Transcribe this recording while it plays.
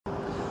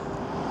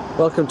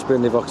Welcome to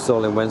Brindley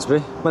Vauxhall in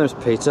Wednesbury. My name is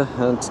Peter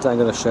and today I'm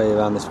going to show you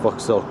around this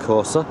Vauxhall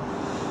Corsa.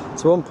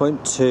 It's a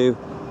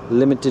 1.2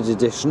 limited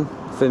edition,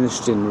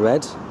 finished in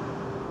red.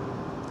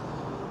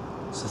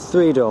 It's a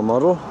 3-door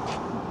model.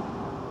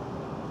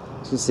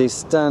 As you can see,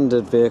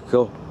 standard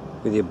vehicle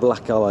with your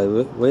black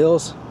alloy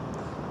wheels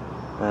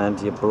and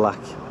your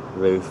black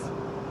roof.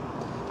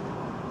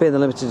 Being the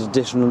limited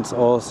edition, it's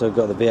also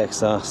got the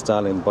VXR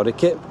styling body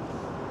kit,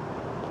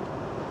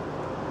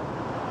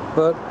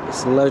 but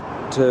it's low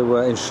to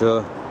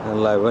insure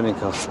and low running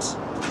costs.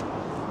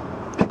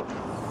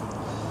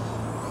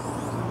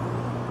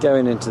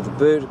 Going into the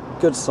boot,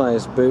 good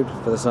sized boot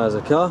for the size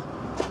of the car.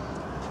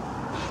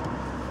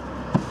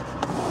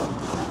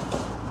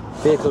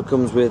 Vehicle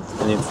comes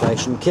with an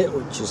inflation kit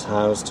which is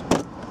housed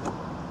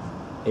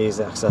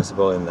easily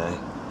accessible in there.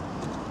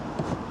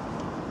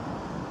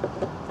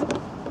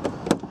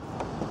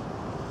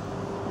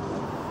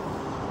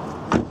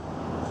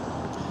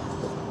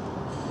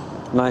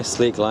 Nice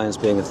sleek lines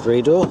being a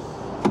 3-door.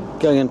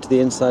 Going into the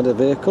inside of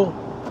the vehicle,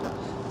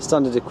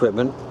 standard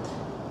equipment.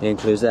 It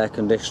includes air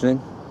conditioning,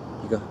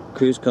 you've got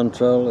cruise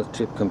control, a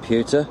trip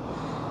computer,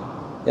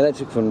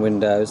 electric front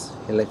windows,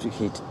 electric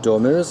heated door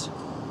mirrors.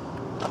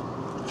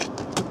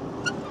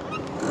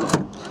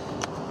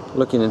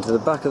 Looking into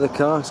the back of the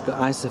car, it's got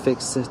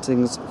ISOFIX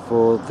settings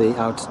for the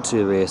outer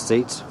 2 rear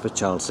seats for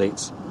child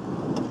seats.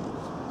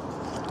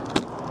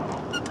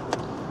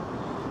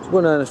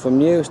 One owner from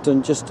new, it's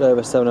done just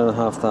over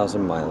 7,500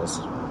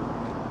 miles.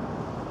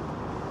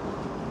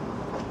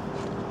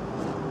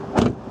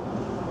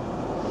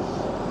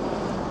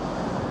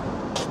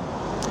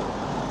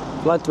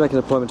 If you'd like to make an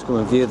appointment to come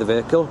and view the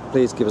vehicle,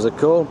 please give us a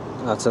call.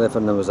 Our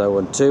telephone number is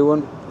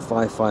 0121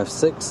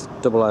 556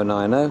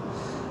 0090.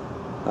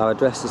 Our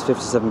address is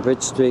 57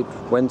 Bridge Street,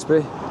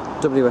 Wednesbury,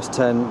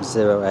 WS10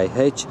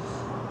 0AH,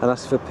 and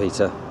ask for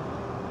Peter.